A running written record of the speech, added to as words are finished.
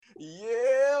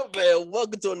up, man?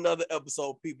 Welcome to another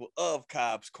episode, people, of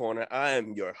Cobb's Corner. I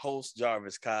am your host,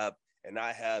 Jarvis Cobb, and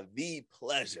I have the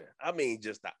pleasure,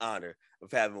 just the honor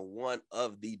of having one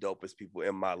of the dopest people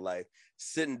in my life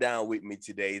sitting down with me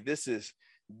today. This is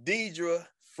Deidre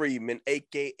Freeman,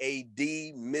 aka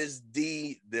D, Miss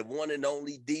D, the one and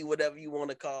only D, whatever you want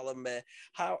to call her, man.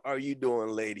 How are you doing,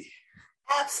 lady?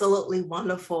 Absolutely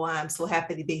wonderful. I'm so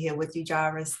happy to be here with you,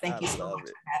 Jarvis. Thank you so much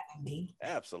for having me.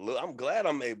 Absolutely. I'm glad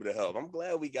I'm able to help. I'm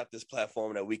glad we got this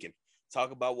platform that we can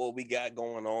talk about what we got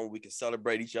going on. We can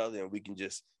celebrate each other and we can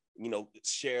just,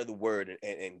 share the word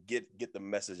and get the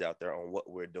message out there on what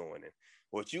we're doing. And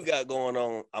what you got going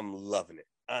on, I'm loving it.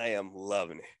 I am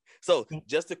loving it. So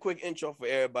just a quick intro for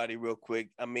everybody real quick.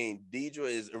 Deidre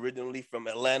is originally from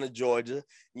Atlanta, Georgia,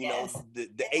 Yes. the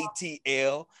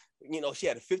ATL. She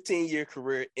had a 15-year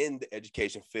career in the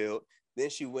education field.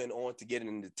 Then she went on to get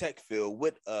into the tech field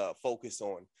with a focus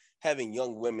on having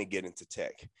young women get into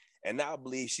tech. And now I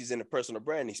believe she's in the personal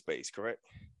branding space, correct?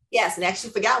 Yes, and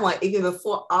actually forgot one. Even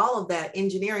before all of that,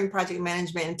 engineering, project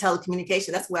management, and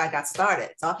telecommunication, that's where I got started.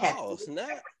 So I've had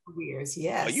careers.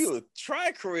 Yes. Are you a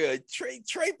tri-career,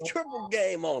 triple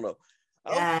game on her?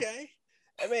 Okay.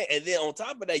 And then on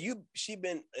top of that, she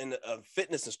been a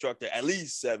fitness instructor at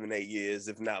least 7-8 years,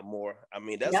 if not more.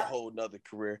 That's a whole nother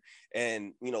career.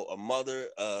 And a mother,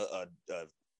 a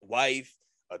wife,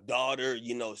 a daughter.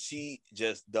 She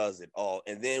just does it all.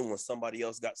 And then when somebody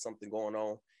else got something going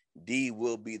on, D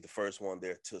will be the first one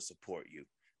there to support you.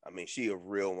 She a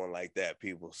real one like that,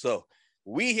 people. So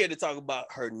we here to talk about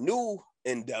her new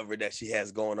endeavor that she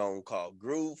has going on called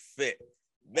Groove Fit.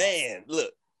 Man,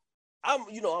 look.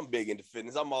 I'm big into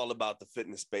fitness. I'm all about the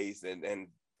fitness space. And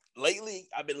lately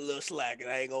I've been a little slack, and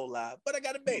I ain't gonna lie, but I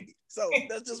got a baby. So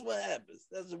that's just what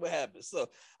happens. So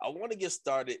I want to get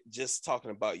started just talking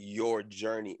about your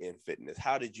journey in fitness.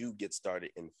 How did you get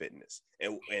started in fitness?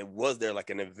 And was there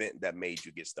like an event that made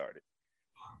you get started?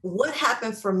 What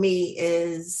happened for me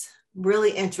is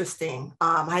really interesting.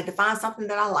 I had to find something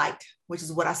that I liked, which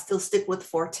is what I still stick with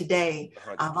for today.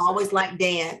 100%. I've always liked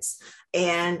dance.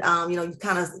 And, you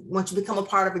kind of, once you become a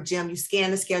part of a gym, you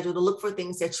scan the schedule to look for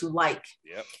things that you like.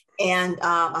 Yep. And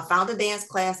I found a dance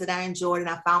class that I enjoyed, and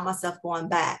I found myself going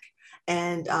back.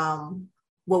 And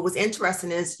what was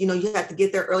interesting is, you have to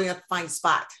get there early enough to find a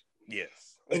spot. Yes.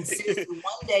 And seriously,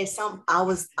 one day,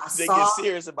 They get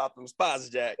serious about them spots,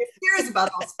 Jack. Serious about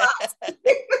those spots.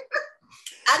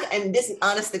 And this is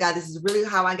honest to God, this is really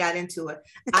how I got into it.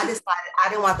 I decided I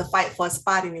didn't want to fight for a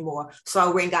spot anymore. So I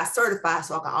went and got certified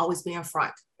so I can always be in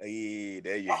front. Hey,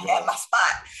 there you go. I had my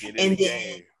spot. And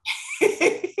then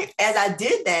as I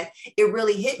did that, it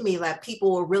really hit me like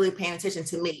people were really paying attention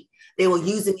to me. They were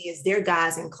using me as their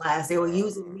guys in class. They were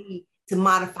using me to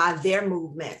modify their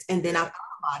movements. And then I thought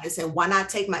about it and said, why not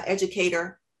take my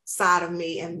educator side of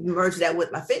me and merge that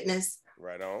with my fitness?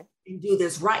 Right on. And do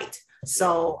this right.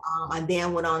 So I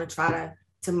then went on to try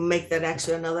to make that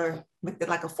actually make that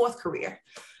like a fourth career.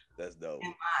 That's dope.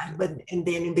 And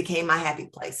then it became my happy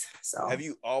place. So have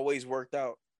you always worked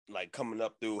out, like coming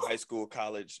up through high school,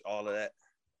 college, all of that?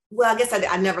 Well, I guess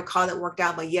I never called it worked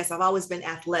out, but yes, I've always been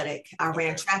athletic. I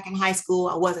ran track in high school.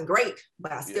 I wasn't great,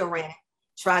 but I still ran.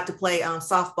 Tried to play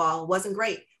softball. Wasn't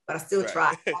great, but I still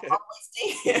tried. I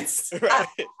always danced. I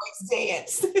always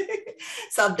danced.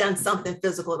 So I've done something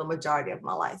physical the majority of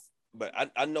my life. But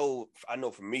I know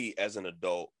for me as an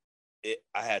adult,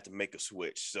 I had to make a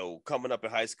switch. So coming up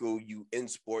in high school, you in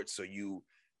sports, so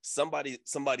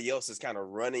somebody else is kind of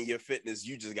running your fitness.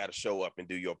 You just got to show up and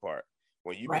do your part.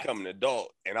 When you become an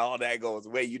adult and all that goes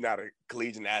away, you're not a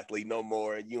collegiate athlete no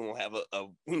more. You don't have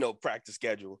a practice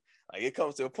schedule. Like it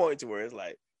comes to a point to where it's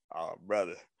like, oh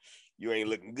brother, you ain't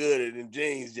looking good in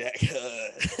jeans, Jack.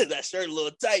 That shirt a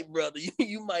little tight, brother.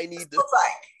 You might need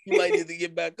to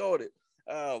get back on it.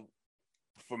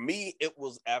 For me, it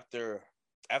was after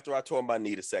I tore my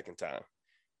knee the second time.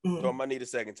 Tore my knee the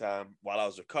second time. While I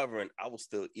was recovering, I was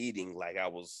still eating like I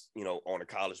was, on a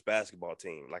college basketball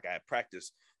team. Like I had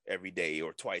practice every day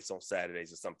or twice on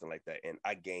Saturdays or something like that. And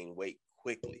I gained weight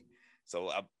quickly. So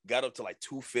I got up to like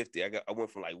 250. I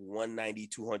went from like 190,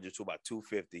 200 to about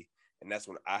 250. And that's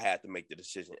when I had to make the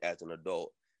decision as an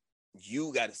adult.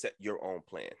 You got to set your own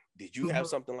plan. Did you have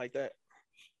something like that?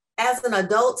 As an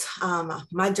adult,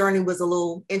 my journey was a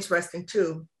little interesting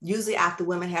too. Usually after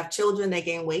women have children, they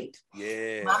gain weight.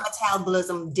 Yeah. My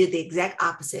metabolism did the exact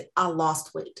opposite. I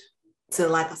lost weight to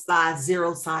like a size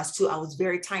 0, size 2. I was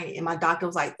very tiny. And my doctor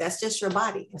was like, that's just your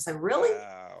body. I said, really?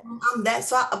 Wow. I'm that.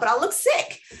 But I look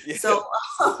sick. Yeah. So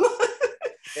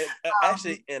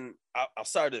actually, and I'm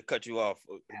sorry to cut you off,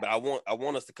 but I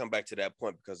want us to come back to that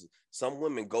point because some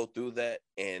women go through that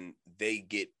and they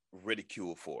get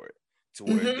ridiculed for it, to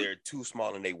where they're too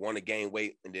small and they want to gain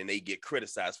weight, and then they get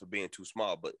criticized for being too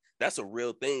small. But that's a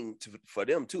real thing for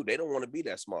them too. They don't want to be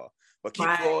that small. But keep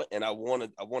going, and I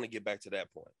want to get back to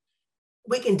that point.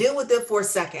 We can deal with it for a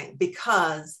second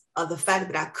because of the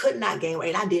fact that I could not gain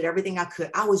weight. I did everything I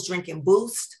could. I was drinking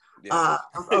Boost, trying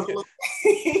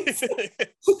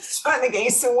to gain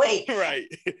some weight. Right.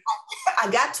 I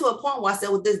got to a point where I said,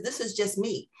 well, this is just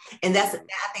me. And I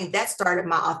think that started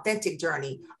my authentic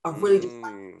journey of really just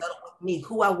with me,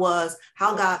 who I was,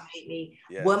 how God made me,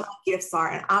 what my gifts are,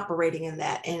 and operating in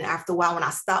that. And after a while, when I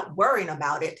stopped worrying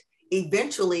about it,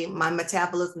 eventually my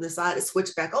metabolism decided to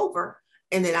switch back over.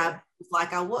 And then I was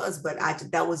like I was, but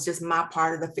that was just my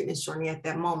part of the fitness journey at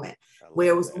that moment, where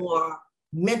it was more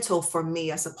mental for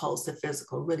me as opposed to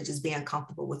physical, really just being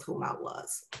comfortable with whom I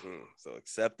was. So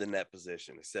accepting that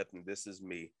position, accepting this is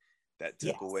me, that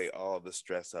took away all the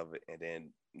stress of it. And then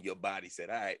your body said,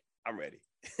 all right, I'm ready.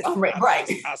 I'm ready. Right.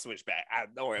 I'll switch back.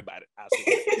 Don't worry about it. I'll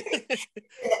switch.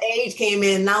 And the age came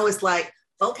in. Now it's like,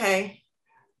 okay.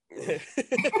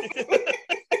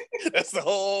 That's a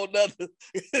whole nother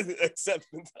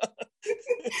acceptance.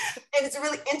 And it's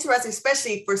really interesting,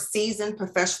 especially for seasoned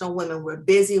professional women. We're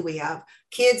busy. We have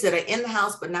kids that are in the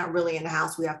house, but not really in the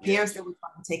house. We have parents that we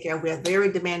want to take care of. We have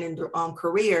very demanding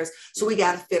careers. So we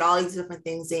got to fit all these different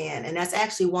things in. And that's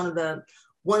actually one of the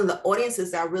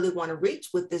audiences that I really want to reach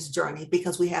with this journey,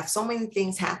 because we have so many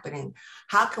things happening.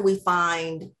 How can we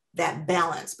find that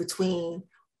balance between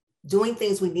doing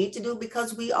things we need to do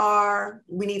because we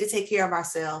need to take care of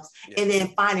ourselves, and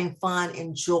then finding fun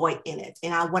and joy in it.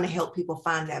 And I want to help people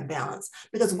find that balance,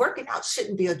 because working out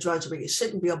shouldn't be a drudgery. It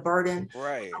shouldn't be a burden.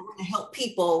 Right. I want to help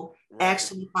people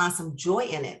actually find some joy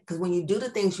in it, because when you do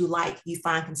the things you like, you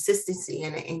find consistency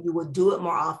in it, and you will do it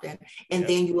more often. And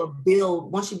then you will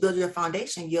once you build your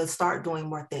foundation, you'll start doing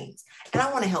more things. And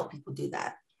I want to help people do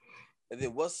that. And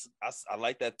then I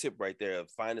like that tip right there of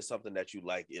finding something that you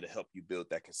like. It'll help you build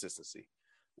that consistency.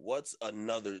 What's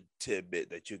another tidbit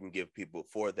that you can give people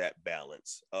for that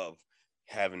balance of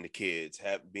having the kids,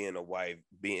 being a wife,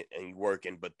 and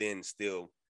working, but then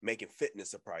still making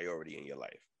fitness a priority in your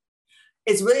life?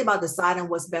 It's really about deciding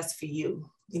what's best for you.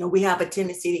 You know, we have a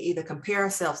tendency to either compare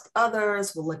ourselves to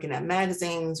others. We're looking at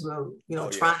magazines. We're,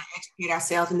 trying to educate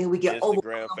ourselves, and then we get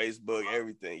Instagram, Facebook,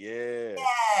 everything. Yeah.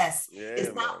 Yes.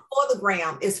 It's not for the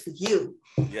gram. It's for you.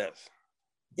 Yes.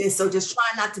 And so just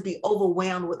try not to be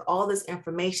overwhelmed with all this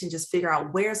information. Just figure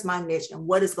out where's my niche and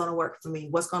what is going to work for me.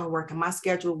 What's going to work in my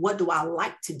schedule? What do I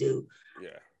like to do?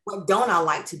 Yeah. What don't I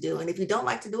like to do? And if you don't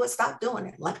like to do it, stop doing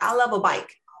it. Like, I love a bike.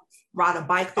 Ride a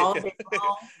bike all day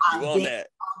long. I'm on that.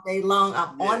 All day long.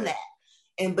 I'm on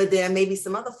that. But there may be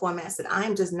some other formats that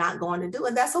I'm just not going to do,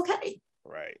 and that's okay.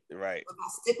 Right. If I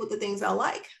stick with the things I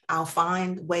like, I'll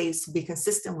find ways to be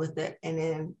consistent with it and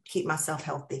then keep myself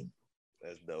healthy.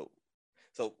 That's dope.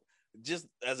 So just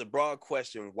as a broad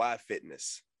question, why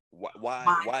fitness?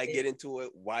 Why get into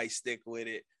it? Why stick with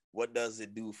it? What does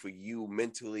it do for you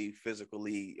mentally,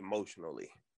 physically, emotionally?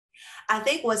 I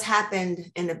think what's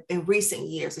happened in recent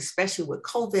years, especially with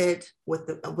COVID,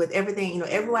 with everything,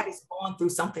 everybody's gone through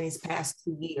something these past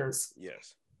 2 years.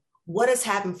 Yes. What has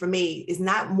happened for me is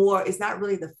not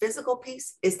really the physical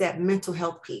piece, it's that mental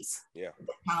health piece. Yeah.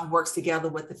 That kind of works together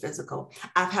with the physical.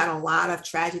 I've had a lot of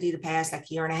tragedy the past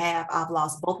year and a half. I've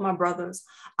lost both my brothers.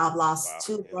 I've lost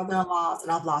two brother-in-laws,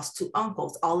 and I've lost two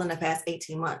uncles, all in the past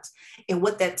 18 months. And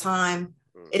with that time,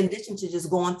 in addition to just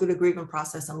going through the grieving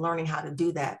process and learning how to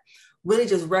do that, really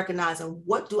just recognizing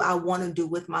what do I want to do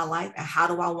with my life and how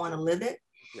do I want to live it?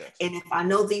 Yes. And if I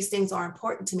know these things are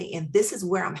important to me and this is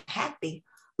where I'm happy,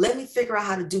 let me figure out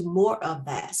how to do more of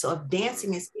that. So if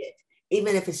dancing is it,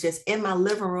 even if it's just in my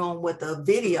living room with a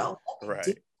video,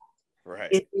 right.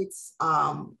 If it's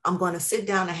I'm going to sit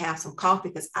down and have some coffee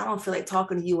because I don't feel like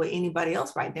talking to you or anybody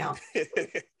else right now.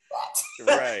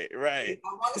 Right. If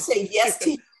I want to say yes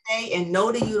to you today and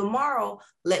no to you tomorrow,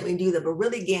 let me do that, but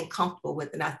really getting comfortable with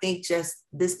it. And I think just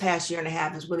this past year and a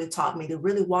half has really taught me to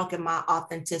really walk in my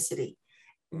authenticity,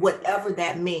 whatever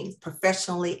that means,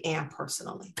 professionally and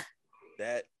personally.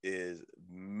 That is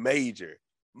major.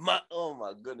 Oh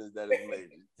my goodness, that is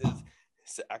major.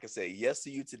 I can say yes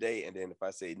to you today, and then if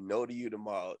I say no to you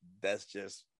tomorrow, that's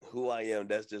just who I am.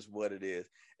 That's just what it is.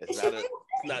 It's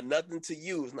not nothing to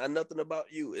you. It's not nothing about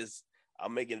you.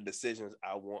 I'm making the decisions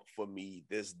I want for me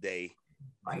this day,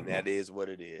 and that is what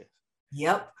it is.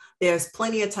 Yep. There's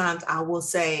plenty of times I will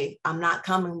say, I'm not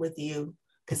coming with you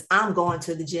because I'm going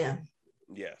to the gym.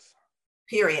 Yes.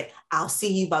 Period. I'll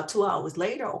see you about 2 hours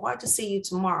later, or I'll just see you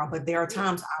tomorrow. But there are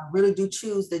times I really do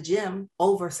choose the gym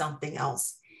over something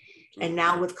else. And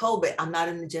now with COVID, I'm not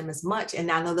in the gym as much. And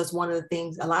I know that's one of the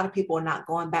things, a lot of people are not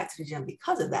going back to the gym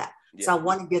because of that. Yeah. So I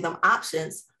want to give them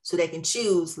options so they can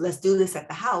choose, let's do this at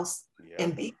the house. Yeah.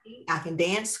 And I can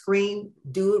dance, scream,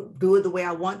 do it the way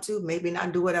I want to, maybe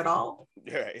not do it at all.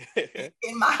 Right.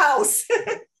 In my house.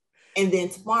 And then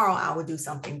tomorrow I will do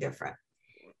something different.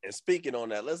 And speaking on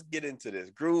that, let's get into this.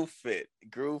 Groove Fit.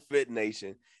 Groove Fit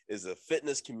Nation is a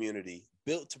fitness community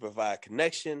built to provide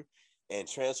connection and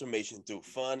transformation through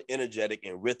fun, energetic,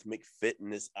 and rhythmic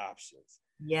fitness options.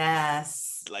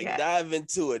 Yes. Like dive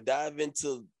into it. Dive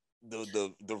into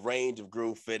the range of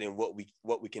Groove Fit and what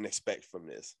we can expect from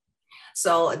this.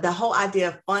 So the whole idea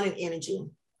of fun and energy,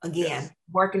 again,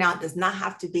 working out does not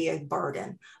have to be a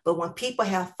burden. But when people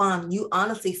have fun, you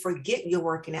honestly forget you're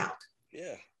working out.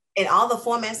 Yeah. And all the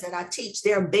formats that I teach,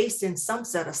 they're based in some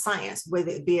set of science,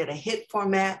 whether it be it a HIIT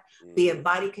format, be it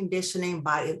body conditioning,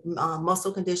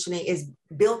 muscle conditioning, is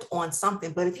built on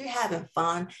something. But if you're having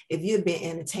fun, if you're being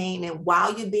entertained, and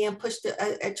while you're being pushed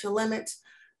at your limits,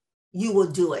 you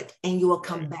will do it and you will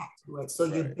come back to it. So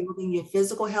you're building your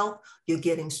physical health, you're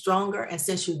getting stronger. And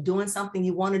since you're doing something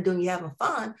you want to do and you're having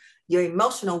fun, your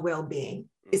emotional well-being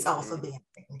is also being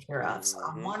taken care of. So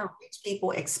I want to reach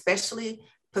people, especially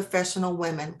professional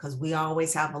women, because we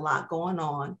always have a lot going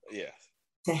on,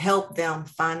 to help them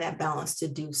find that balance to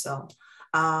do so.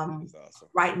 Awesome.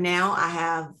 Right now, I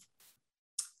have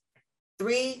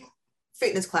 3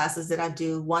 fitness classes that I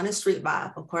do. One is Street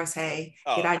Vibe, of course. Hey,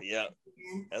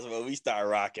 that's when we start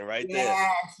rocking there.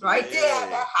 Yes, right there.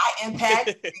 That high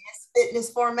impact fitness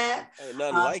format. Ain't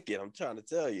nothing like it. I'm trying to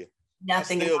tell you.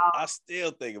 Nothing. I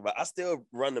still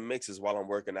run the mixes while I'm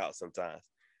working out sometimes.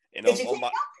 And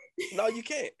no, you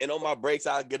can't. And on my breaks,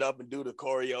 I'll get up and do the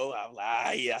choreo. I'm like,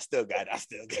 I still got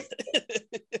it.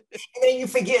 And then you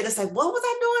forget. It's like, what was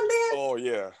I doing then? Oh,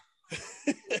 yeah.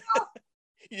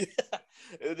 Yeah.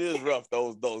 It is rough,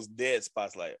 those dead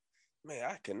spots. Like, man,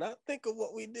 I cannot think of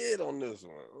what we did on this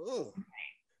one. Ugh.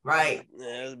 Right.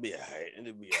 Yeah, it'll be all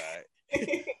right.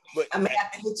 But I may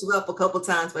have to hit you up a couple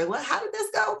times. But how did this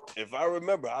go? If I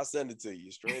remember, I'll send it to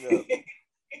you straight up.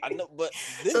 I know, but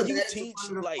didn't you teach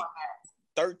like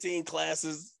 13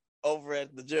 classes over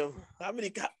at the gym? How many?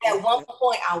 At one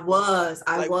point, I was.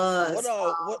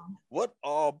 What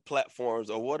all platforms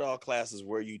or what all classes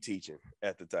were you teaching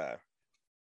at the time?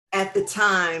 At the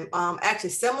time,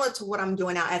 actually similar to what I'm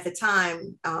doing now. At the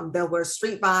time, there was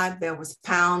Street Vibe, there was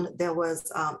Pound, there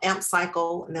was Amp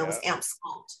Cycle, and there was Amp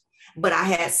Sculpt. But I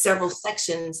had several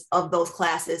sections of those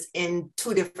classes in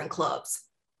 2 different clubs.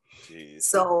 Jeez.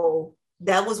 So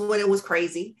that was when it was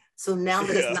crazy. So now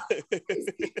that it's not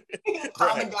crazy,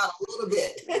 calming down a little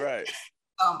bit. Right.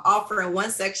 Offering one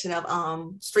section of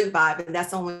Street Vibe, and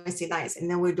that's on Wednesday nights, and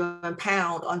then we're doing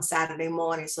Pound on Saturday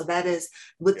morning. So that is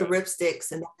with the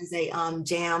ripsticks, and that is a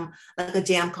jam, like a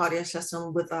jam cardio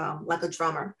session with like a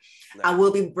drummer. Nice. I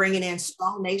will be bringing in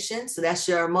Strong Nation, so that's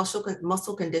your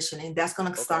muscle conditioning. That's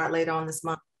going to start later on this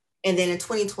month, and then in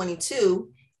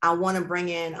 2022, I want to bring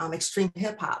in extreme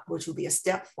hip hop, which will be a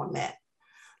step format.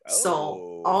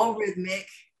 So all rhythmic,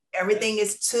 everything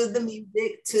is to the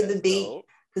music, to the beat. Dope.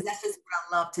 Because that's just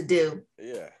what I love to do.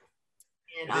 Yeah.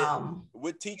 And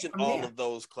with teaching all of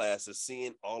those classes,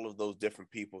 seeing all of those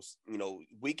different people,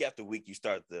 week after week, you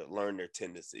start to learn their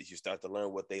tendencies. You start to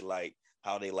learn what they like,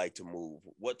 how they like to move.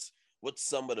 What's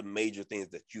some of the major things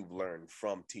that you've learned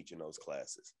from teaching those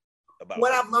classes?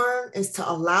 What I've learned is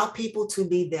to allow people to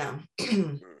be them.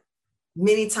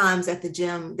 Many times at the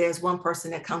gym, there's one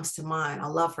person that comes to mind. I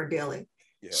love her dearly.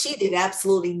 Yeah. She did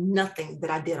absolutely nothing that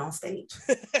I did on stage.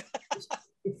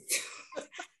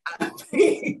 That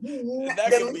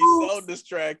can be so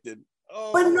distracted.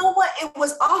 Oh. But you know what? It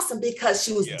was awesome because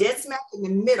she was dead smack in the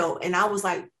middle. And I was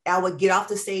like, I would get off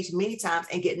the stage many times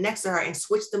and get next to her and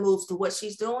switch the moves to what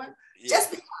she's doing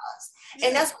just because. Yeah.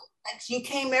 And that's like, you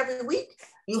came every week,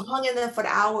 you hung in there for the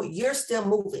hour, you're still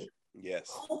moving. Yes.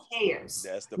 Who cares?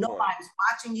 That's the Nobody's point.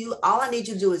 watching you. All I need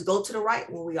you to do is go to the right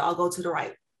when we all go to the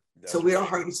right. So we don't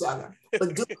hurt each other,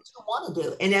 but do what you want to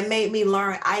do. And that made me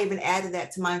learn. I even added that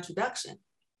to my introduction.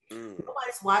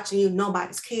 Nobody's watching you.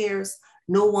 Nobody cares.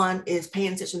 No one is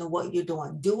paying attention to what you're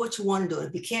doing. Do what you want to do.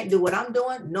 If you can't do what I'm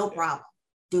doing, no problem.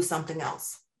 Do something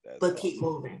else, but keep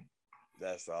moving.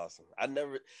 That's awesome. I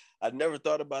never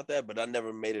thought about that, but I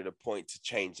never made it a point to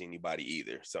change anybody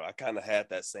either. So I kind of had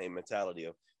that same mentality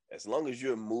of, as long as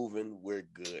you're moving, we're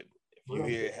good. If you're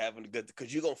here having a good,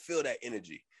 because you're going to feel that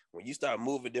energy. When you start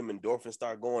moving, them endorphins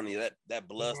start going, and that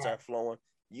blood start flowing,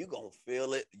 you're going to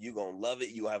feel it. You're going to love it.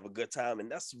 You'll have a good time. And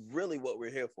that's really what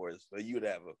we're here for, is for you to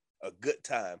have a good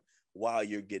time while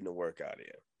you're getting the workout in.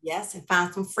 Yes, and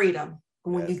find some freedom.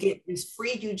 When you get this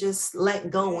free, you just let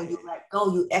go. When you let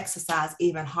go, you exercise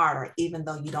even harder, even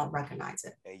though you don't recognize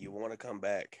it. And you want to come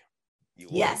back. You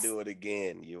want to do it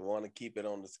again. You want to keep it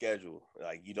on the schedule.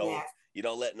 Like you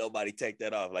don't let nobody take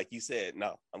that off. Like you said,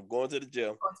 no, I'm going to the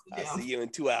gym. I'll see you in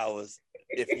 2 hours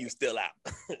if you still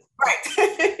out. Right.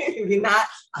 If you're not,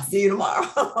 I'll see you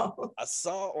tomorrow. I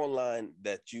saw online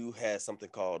that you had something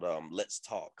called Let's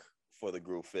Talk for the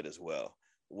Groove Fit as well.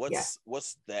 What's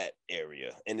that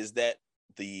area? And is that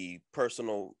the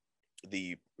personal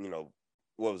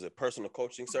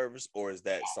coaching service, or is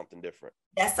that something different?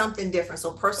 That's something different.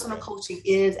 So personal coaching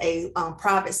is a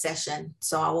private session.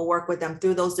 So I will work with them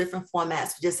through those different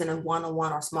formats, just in a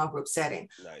one-on-one or small group setting.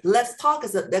 Nice. Let's Talk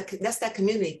that's that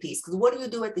community piece. Because what do you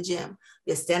do at the gym?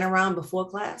 You stand around before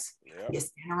class. Yep. You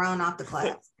stand around after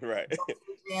class. Right. You go to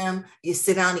the gym, you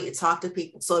sit down and you talk to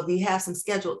people. So if you have some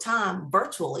scheduled time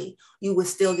virtually, you would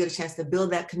still get a chance to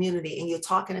build that community, and you're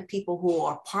talking to people who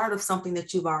are part of something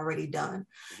that you've already done.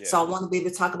 Yeah. So I want to be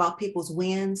able to talk about people's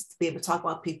wins, to be able to talk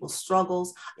about people's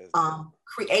struggles,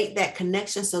 create that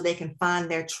connection so they can find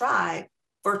their tribe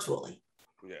virtually.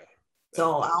 Yeah.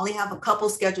 So I only have a couple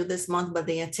scheduled this month, but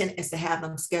the intent is to have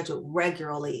them scheduled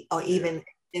regularly, or even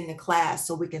in the class,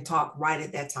 so we can talk right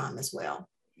at that time as well.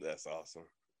 That's awesome.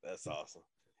 That's awesome.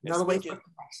 Another way for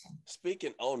connection.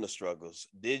 Speaking on the struggles,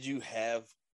 did you have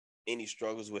any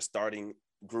struggles with starting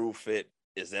Groove Fit?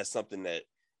 Is that something that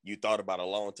you thought about a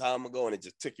long time ago and it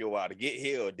just took you a while to get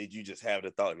here, or did you just have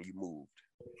the thought and you moved?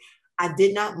 I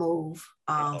did not move.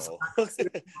 So I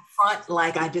front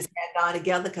like I just had God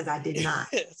together, because I did not.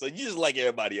 So you just like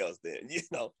everybody else then,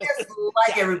 Just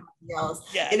like everybody else.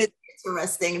 Yeah. And it's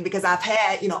interesting because I've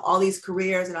had, all these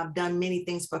careers, and I've done many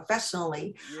things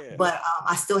professionally, but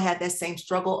I still had that same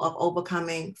struggle of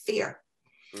overcoming fear.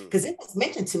 Because it was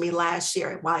mentioned to me last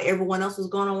year while everyone else was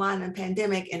going online in the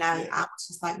pandemic. And I was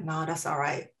just like, no, that's all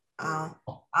right.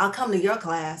 I'll come to your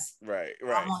class. Right.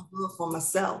 I want to do it for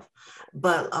myself.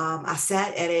 But I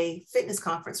sat at a fitness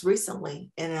conference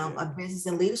recently in a business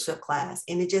and leadership class,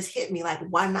 and it just hit me like,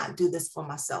 why not do this for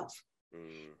myself?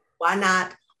 Why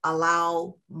not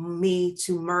allow me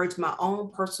to merge my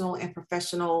own personal and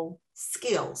professional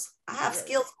skills? I have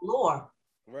skills galore.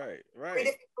 Right. 3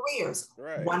 different careers.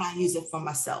 Right. Why not use it for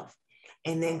myself?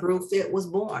 And then Groove Fit was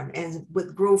born. And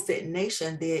with Groove Fit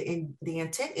Nation, the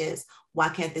intent is, why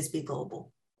can't this be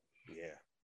global? Yeah.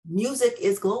 Music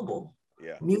is global.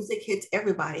 Yeah. Music hits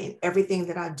everybody, and everything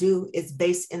that I do is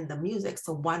based in the music.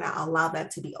 So why not allow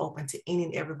that to be open to any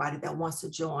and everybody that wants to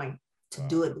join, to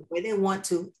do it the way they want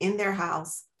to, in their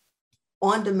house,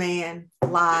 on demand,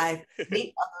 live,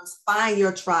 meet others, find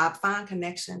your tribe, find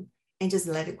connection, and just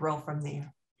let it grow from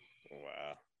there.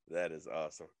 Wow, that is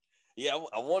awesome. Yeah,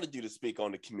 I wanted you to speak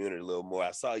on the community a little more.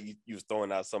 I saw you was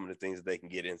throwing out some of the things that they can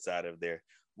get inside of there.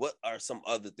 What are some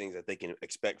other things that they can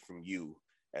expect from you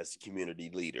as a community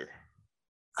leader?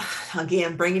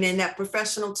 Again, bringing in that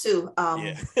professional too,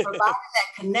 providing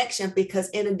that connection, because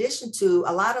in addition to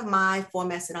a lot of my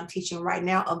formats that I'm teaching right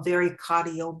now are very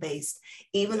cardio based,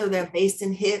 even though they're based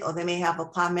in HIIT, or they may have a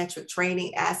plyometric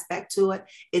training aspect to it,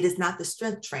 it is not the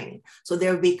strength training. So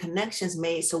there will be connections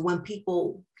made. So when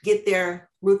people get their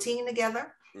routine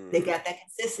together, they got that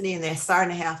consistency and they're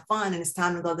starting to have fun, and it's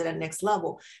time to go to that next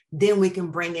level, then we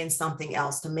can bring in something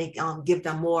else to make give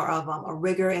them more of a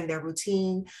rigor in their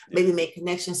routine, maybe make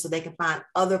connections so they can find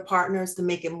other partners to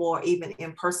make it more even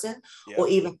in person, or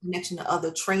even connection to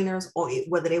other trainers, or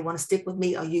whether they want to stick with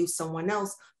me or use someone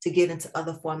else to get into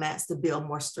other formats to build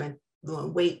more strength,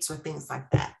 doing weights or things like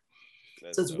that.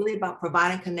 So it's really about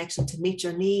providing connection to meet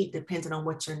your need, depending on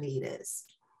what your need is.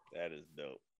 That is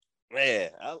dope. Man,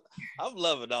 I'm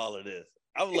loving all of this.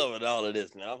 I'm loving all of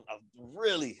this, man.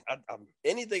 I'm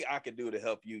anything I can do to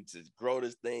help you to grow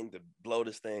this thing, to blow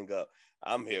this thing up,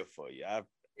 I'm here for you.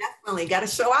 Definitely got to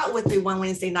show out with me one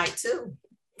Wednesday night too.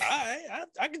 All right,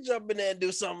 I can jump in there and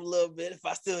do something a little bit if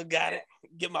I still got it.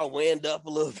 Get my wind up a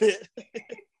little bit.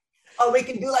 Or we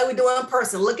can do like we do in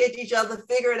person. Look at each other,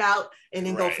 figure it out, and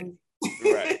then go from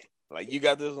right. Like, you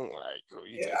got this one. All right, cool.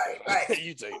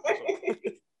 You take this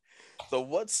one. So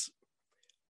what's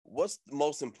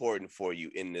most important for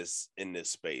you in this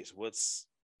space?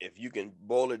 If you can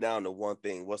boil it down to one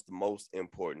thing, what's the most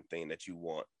important thing that you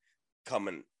want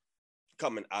coming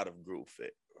out of Groove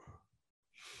Fit?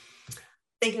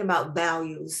 Thinking about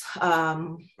values,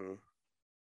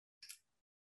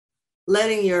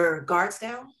 letting your guards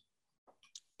down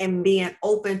and being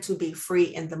open to be free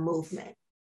in the movement,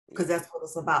 because that's what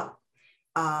it's about.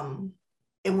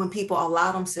 And when people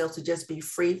allow themselves to just be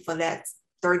free for that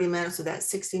 30 minutes or that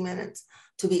 60 minutes,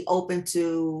 to be open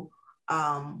to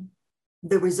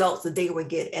the results that they would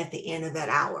get at the end of that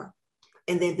hour.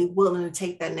 and then be willing to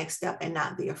take that next step and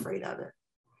not be afraid of it.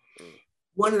 Mm.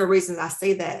 One of the reasons I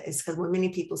say that is because when many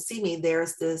people see me,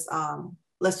 there's this,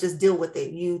 let's just deal with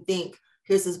it. You think,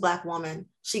 here's this Black woman,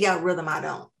 she got rhythm, I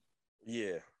don't.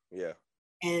 Yeah, yeah.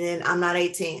 And then I'm not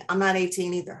 18. I'm not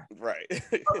 18 either. Right.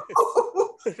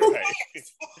 Right.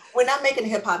 We're not making a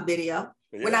hip hop video.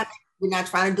 Yeah. We're not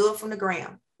trying to do it from the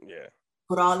gram. Yeah.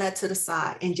 Put all that to the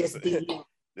side and just be you.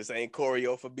 This ain't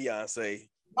choreo for Beyonce.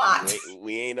 Not.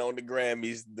 We ain't on the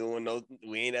Grammys doing no.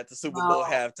 We ain't at the Super Bowl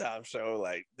halftime show.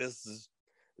 Like this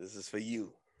is for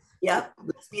you. Yep.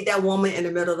 Let's be that woman in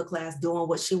the middle of the class doing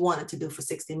what she wanted to do for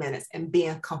 60 minutes and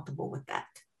being comfortable with that.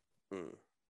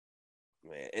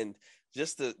 Man, and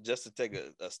just to take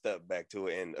a step back to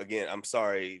it, and again, I'm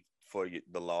sorry for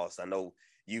the loss. I know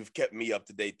you've kept me up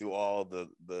to date through all the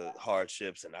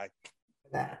hardships, and I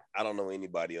don't know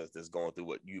anybody else that's going through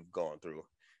what you've gone through.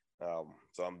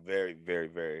 So I'm very, very,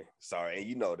 very sorry. And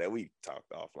you know that we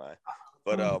talked offline,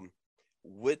 but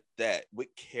with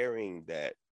carrying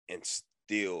that and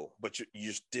still, but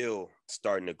you're still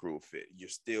starting to groove fit. You're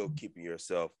still keeping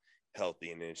yourself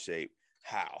healthy and in shape.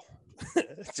 How?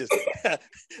 Just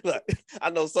look,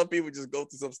 I know some people just go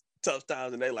through some tough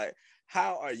times and they're like,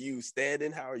 how are you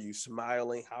standing? How are you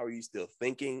smiling? How are you still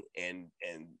thinking and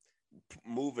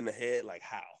moving ahead? Like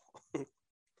how?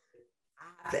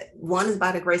 One is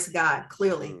by the grace of God,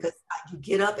 clearly, because you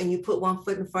get up and you put one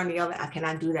foot in front of the other. I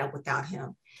cannot do that without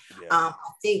him. Yeah. I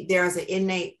think there's an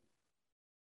innate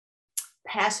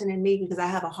passion in me because I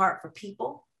have a heart for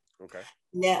people. Okay.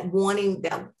 That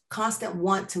constant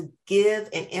want to give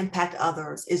and impact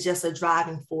others is just a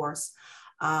driving force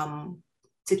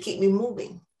to keep me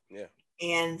moving. Yeah.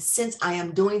 And since I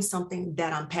am doing something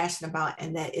that I'm passionate about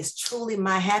and that is truly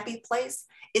my happy place,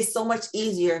 it's so much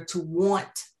easier to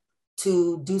want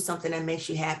to do something that makes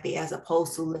you happy as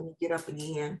opposed to let me get up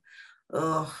again.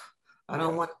 Oh, I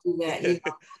don't want to do that. You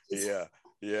know?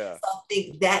 Yeah. So I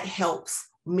think that helps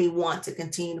me want to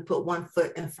continue to put one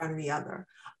foot in front of the other.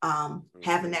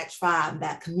 Having that tribe,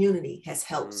 that community has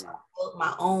helped. So I built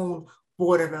my own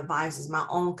board of advisors, my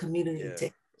own community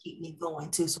to keep me going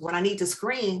too. So when I need to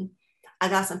scream, I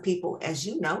got some people, as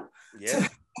you know, to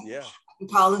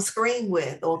call and scream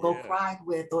with, or go cry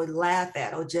with, or laugh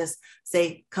at, or just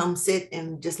say, come sit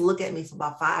and just look at me for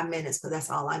about 5 minutes, because that's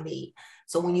all I need.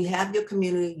 So when you have your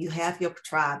community, you have your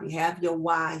tribe, you have your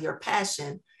why, your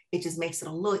passion, it just makes it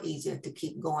a little easier to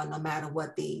keep going no matter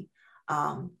what the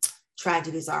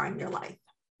tragedies are in your life.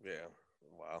 Yeah.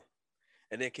 Wow.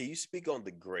 And then can you speak on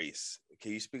the grace?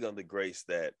 Can you speak on the grace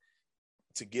that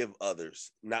to give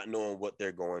others, not knowing what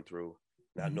they're going through,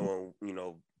 not knowing,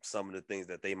 some of the things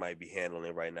that they might be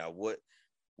handling right now?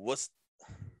 What's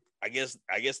I guess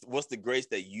what's the grace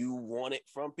that you wanted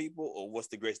from people, or what's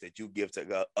the grace that you give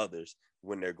to others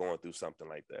when they're going through something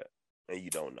like that and you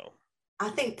don't know? I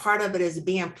think part of it is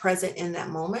being present in that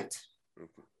moment.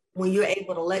 When you're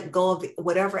able to let go of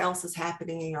whatever else is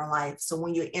happening in your life. So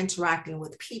when you're interacting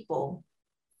with people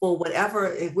or whatever,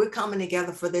 if we're coming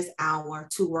together for this hour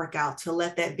to work out, to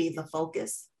let that be the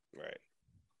focus. Right.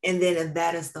 And then if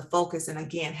that is the focus, and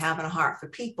again, having a heart for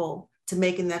people, to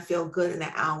making them feel good in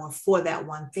that hour for that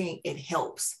one thing, it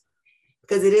helps.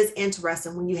 Because it is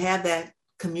interesting when you have that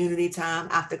community time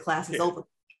after class is over,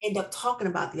 end up talking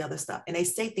about the other stuff. And they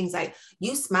say things like,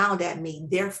 you smiled at me,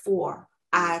 therefore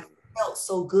I felt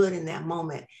so good in that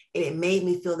moment. And it made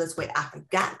me feel this way. I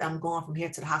forgot that I'm going from here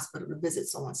to the hospital to visit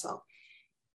so-and-so.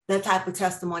 That type of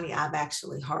testimony I've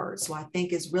actually heard. So I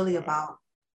think it's really about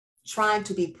trying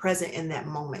to be present in that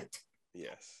moment.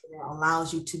 Yes. It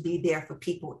allows you to be there for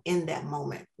people in that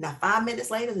moment. Now, 5 minutes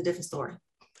later is a different story.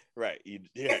 Right.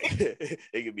 It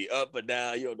could be up or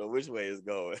down. You don't know which way it's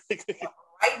going.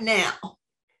 Right now,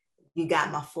 you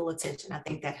got my full attention. I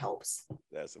think that helps.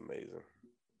 That's amazing.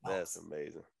 That's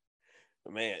amazing.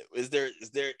 Man, is there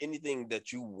anything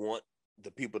that you want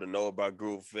the people to know about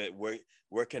Groove Fit?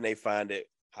 Where can they find it?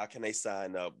 How can they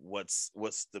sign up? What's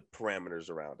the parameters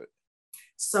around it?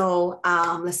 So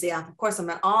let's see. Of course, I'm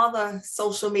at all the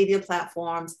social media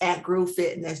platforms at Groove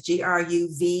Fit, and that's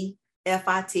GRUVFIT,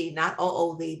 not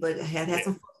OOV, but it has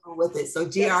some fun with it. So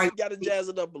GRU. Got to jazz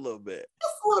it up a little bit.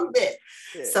 Just a little bit.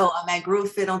 Yeah. So I'm at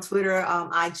Groove Fit on Twitter,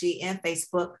 IG, and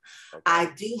Facebook. Okay.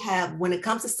 I do have, when it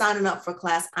comes to signing up for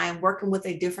class, I am working with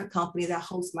a different company that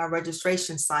hosts my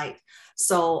registration site.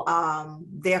 So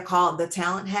they're called The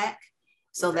Talent Hack.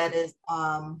 So that is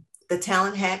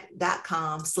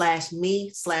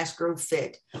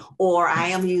thetалентhack.com/me/GrooveFit. Or I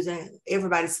am using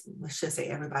I should say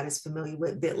everybody's familiar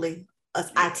with Bitly.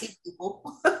 Us IT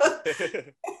people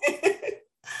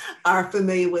are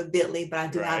familiar with Bitly, but I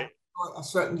do have a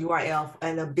certain URL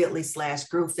and a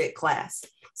Bitly/GrooveFit class.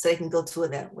 so they can go to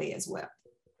it that way as well.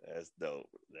 That's dope.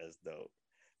 That's dope,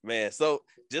 man. So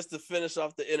just to finish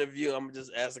off the interview, I'm gonna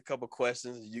just ask a couple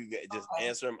questions. You just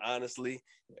answer them honestly,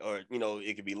 or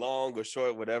it could be long or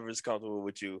short, whatever is comfortable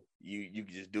with you. You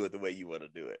can just do it the way you want to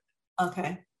do it.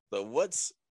 Okay. So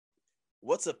what's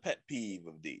a pet peeve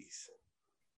of these?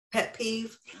 Pet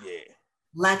peeve? Yeah.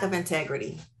 Lack of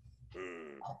integrity.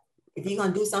 If you're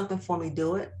gonna do something for me,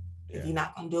 do it. Yeah. If you're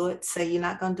not gonna do it, say you're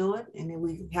not gonna do it, and then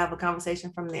we have a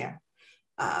conversation from there.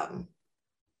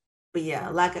 But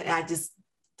yeah, I just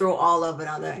throw all of it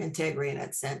under integrity in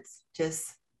that sense.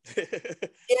 Just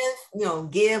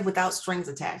give without strings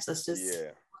attached. Let's just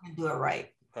do it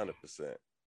right. 100%.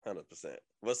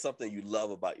 What's something you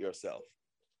love about yourself?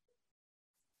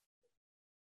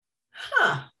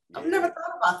 I've never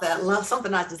thought about that. Love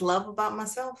something I just love about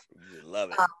myself. You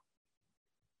love it.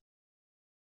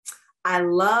 I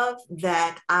love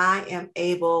that I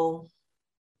love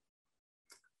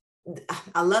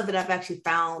that I've actually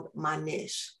found my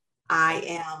niche. I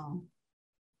am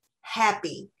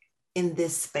happy in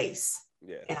this space.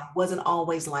 Yeah. And I wasn't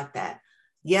always like that.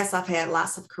 Yes, I've had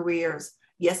lots of careers.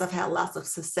 Yes, I've had lots of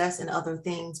success in other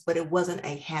things, but it wasn't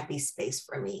a happy space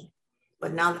for me.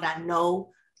 But now that I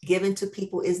know giving to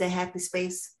people is a happy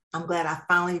space, I'm glad I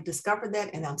finally discovered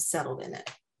that and I'm settled in it.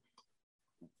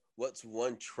 What's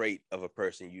one trait of a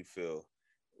person you feel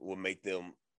will make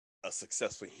them a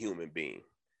successful human being?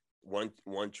 One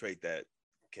trait that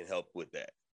can help with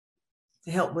that.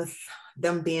 To help with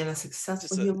them being a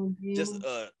successful human being?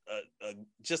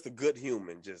 Just a good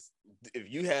human. Just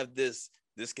if you have this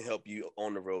can help you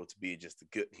on the road to be just a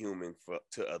good human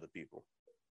to other people.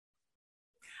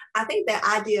 I think that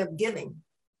idea of giving,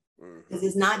 because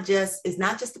it's not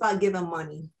just about giving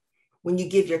money. When you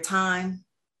give your time,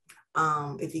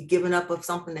 if you're giving up of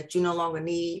something that you no longer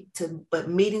need but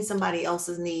meeting somebody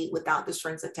else's need without the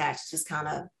strings attached just kind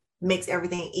of makes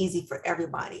everything easy for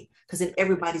everybody, because then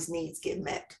everybody's needs get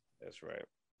met. That's right.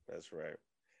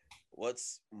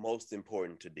 What's most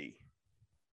important to D?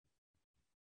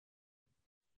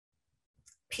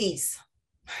 Peace.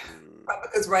 Probably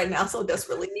because right now so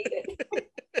desperately needed.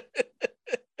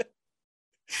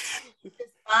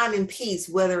 Just finding peace,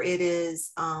 whether it is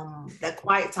that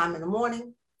quiet time in the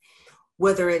morning,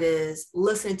 whether it is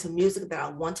listening to music that I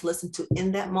want to listen to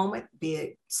in that moment, be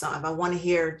it, so if I want to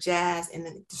hear jazz and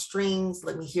the strings,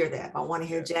 let me hear that. If I want to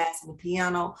hear jazz and the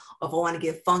piano, or if I want to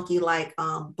get funky like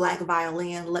black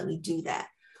violin, let me do that.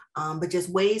 But just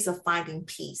ways of finding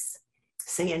peace.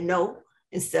 Saying no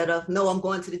instead of, no, I'm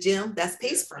going to the gym, that's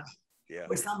peace for me. Yeah.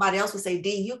 Where somebody else would say,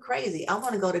 D, you crazy. I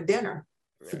want to go to dinner.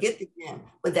 Forget the gym.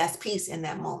 But that's peace in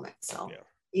that moment. So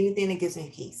anything that gives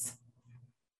me peace.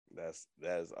 That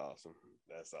is awesome.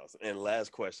 That's awesome. And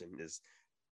last question is,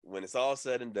 when it's all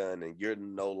said and done and you're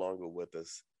no longer with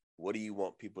us, what do you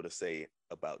want people to say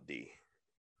about D?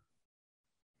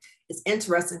 It's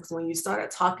interesting because when you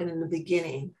started talking in the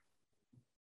beginning,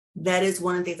 that is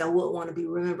one of the things I would want to be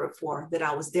remembered for, that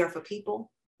I was there for people,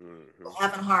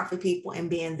 having a heart for people and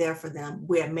being there for them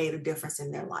where it made a difference in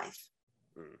their life.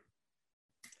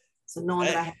 So knowing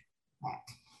that I had an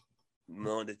impact.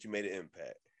 Knowing that you made an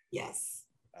impact. Yes.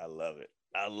 I love it.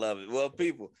 Well,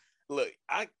 people, look,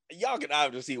 y'all can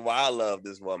obviously see why I love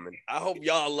this woman. I hope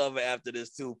y'all love her after this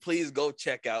too. Please go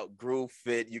check out Groove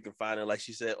Fit. You can find her, like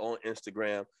she said, on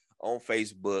Instagram, on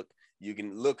Facebook. You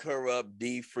can look her up,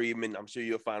 D Freeman. I'm sure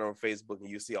you'll find her on Facebook and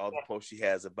you'll see all the posts she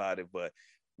has about it. But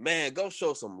man, go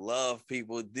show some love,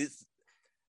 people. This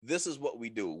is what we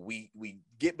do. We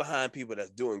get behind people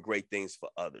that's doing great things for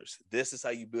others. This is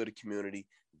how you build a community.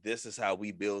 This is how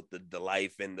we build the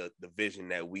life and the vision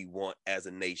that we want as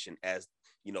a nation, as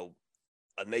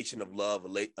a nation of love,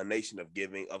 a nation of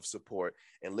giving, of support,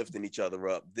 and lifting each other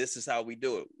up. This is how we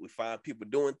do it. We find people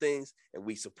doing things and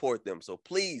we support them. So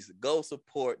please go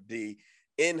support D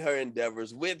in her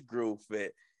endeavors with Groove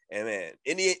Fit. And man,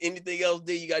 anything else,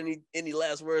 D? You got any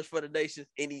last words for the nation?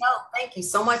 No, thank you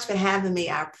so much for having me.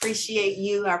 I appreciate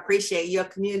you. I appreciate your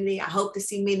community. I hope to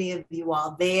see many of you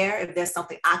all there. If there's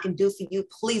something I can do for you,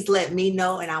 please let me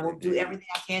know, and I will do everything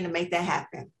I can to make that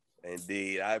happen.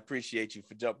 Indeed. I appreciate you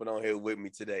for jumping on here with me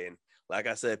today. And like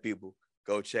I said, people,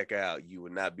 go check her out. You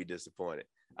will not be disappointed.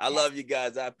 I love you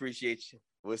guys. I appreciate you.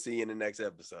 We'll see you in the next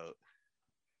episode.